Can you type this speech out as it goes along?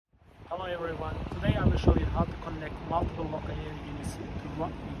Hello everyone, today I will show you how to connect multiple Loko Air units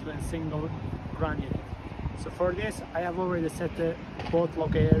into a single ground unit. So for this I have already set both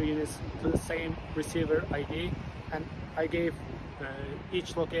Loko Air units to the same receiver ID, and I gave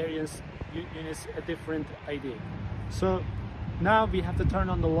each Loko Air units a different ID. So now we have to turn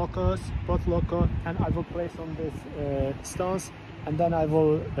on the Lokos, both Loko, and I will place on these stones, and then I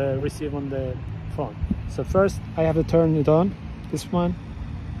will receive on the phone. So first I have to turn it on, this one.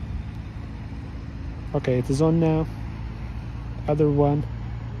 Okay, it is on now. Other one.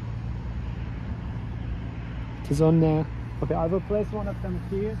 It is on now. Okay, I will place one of them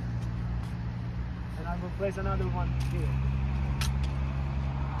here, and I will place another one here.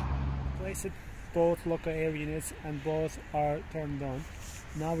 Place it both Loko Air units, and both are turned on.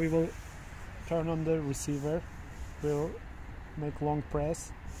 Now we will turn on the receiver. We'll make long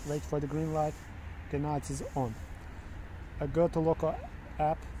press, wait for the green light. Okay, now it is on. I go to Loko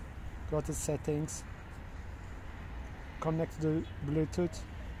app, go to settings, connect to the Bluetooth,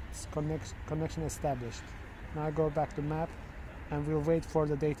 connection established. Now I go back to map, and we'll wait for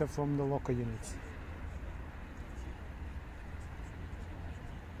the data from the Loko units.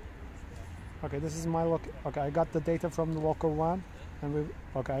 Okay, this is my Loko. Okay, I got the data from the Loko 1, and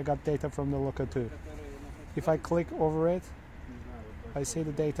I got data from the Loko 2. If I click over it, I see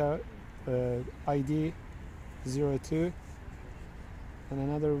the data ID 02, and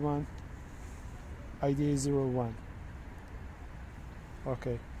another one ID 01.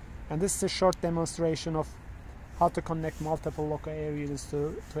 Okay, and this is a short demonstration of how to connect multiple Loko Air units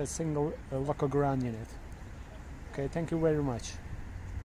to a single Loko Ground unit. Okay, thank you very much.